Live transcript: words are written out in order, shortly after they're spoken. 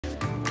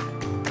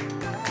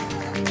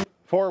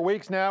For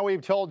weeks now,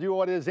 we've told you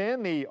what is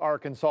in the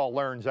Arkansas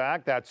Learns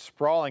Act, that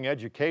sprawling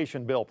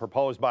education bill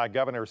proposed by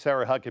Governor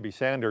Sarah Huckabee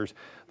Sanders.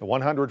 The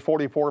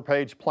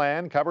 144-page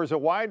plan covers a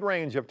wide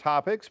range of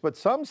topics, but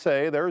some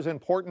say there's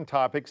important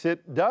topics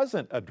it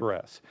doesn't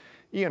address.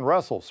 Ian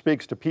Russell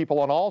speaks to people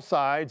on all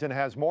sides and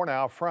has more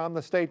now from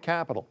the state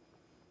capitol.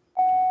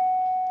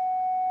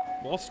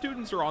 While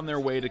students are on their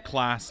way to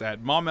class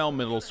at Maumelle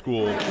Middle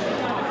School,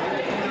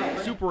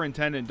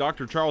 Superintendent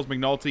Dr. Charles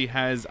McNulty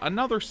has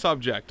another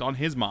subject on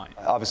his mind.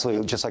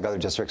 Obviously, just like other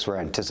districts, we're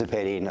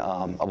anticipating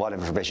a lot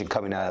of information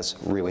coming at us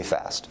really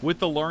fast. With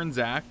the Learns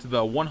Act,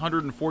 the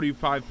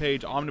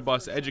 145-page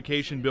omnibus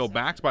education bill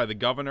backed by the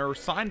governor,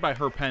 signed by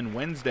her pen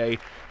Wednesday,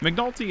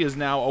 McNulty is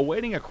now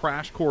awaiting a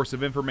crash course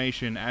of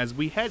information as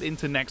we head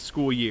into next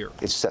school year.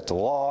 It's set to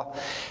law.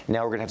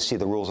 Now we're going to have to see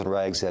the rules and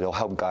regs that will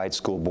help guide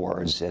school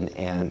boards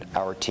and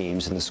our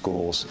teams in the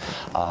schools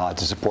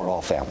to support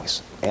all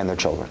families and their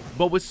children.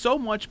 But with so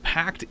much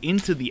packed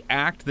into the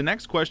act, the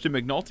next question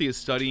McNulty is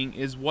studying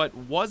is what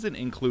wasn't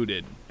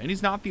included. And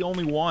he's not the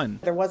only one.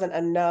 There wasn't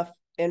enough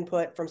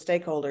input from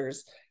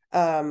stakeholders,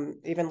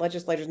 even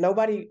legislators.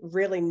 Nobody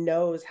really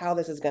knows how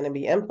this is going to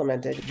be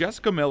implemented.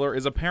 Jessica Miller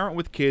is a parent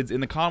with kids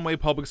in the Conway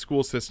Public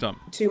School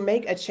System. To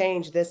make a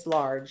change this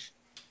large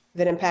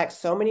that impacts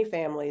so many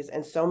families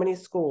and so many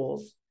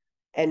schools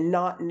and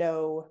not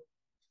know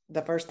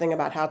the first thing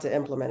about how to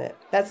implement it.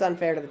 That's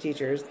unfair to the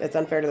teachers. It's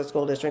unfair to the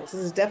school districts. This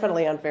is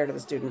definitely unfair to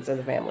the students and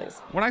the families.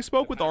 When I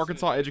spoke with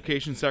Arkansas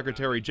Education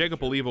Secretary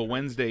Jacob Oliva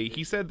Wednesday,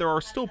 he said there are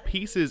still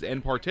pieces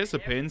and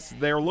participants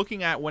they're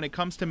looking at when it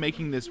comes to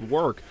making this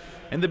work.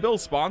 And the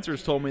bill's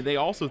sponsors told me they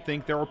also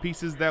think there are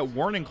pieces that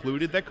weren't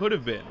included that could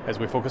have been. As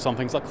we focus on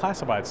things like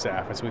classified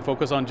staff, as we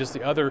focus on just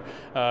the other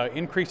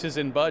increases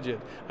in budget,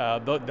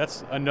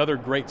 that's another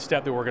great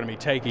step that we're going to be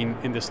taking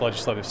in this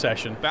legislative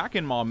session. Back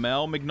in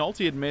Maumelle,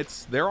 McNulty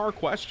admits there are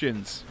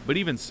questions, but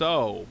even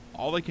so,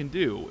 all they can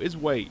do is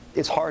wait.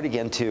 It's hard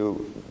again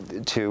to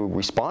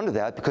respond to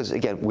that because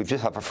again we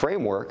just have a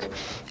framework,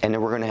 and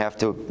then we're going to have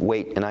to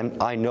wait. And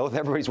I know that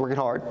everybody's working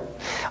hard,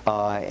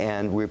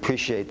 and we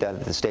appreciate that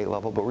at the state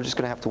level. But we're just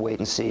going to have to wait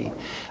and see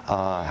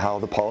how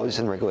the policies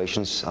and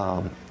regulations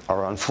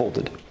are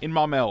unfolded. In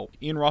Maumelle,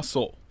 Ian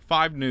Russell,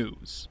 5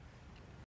 News.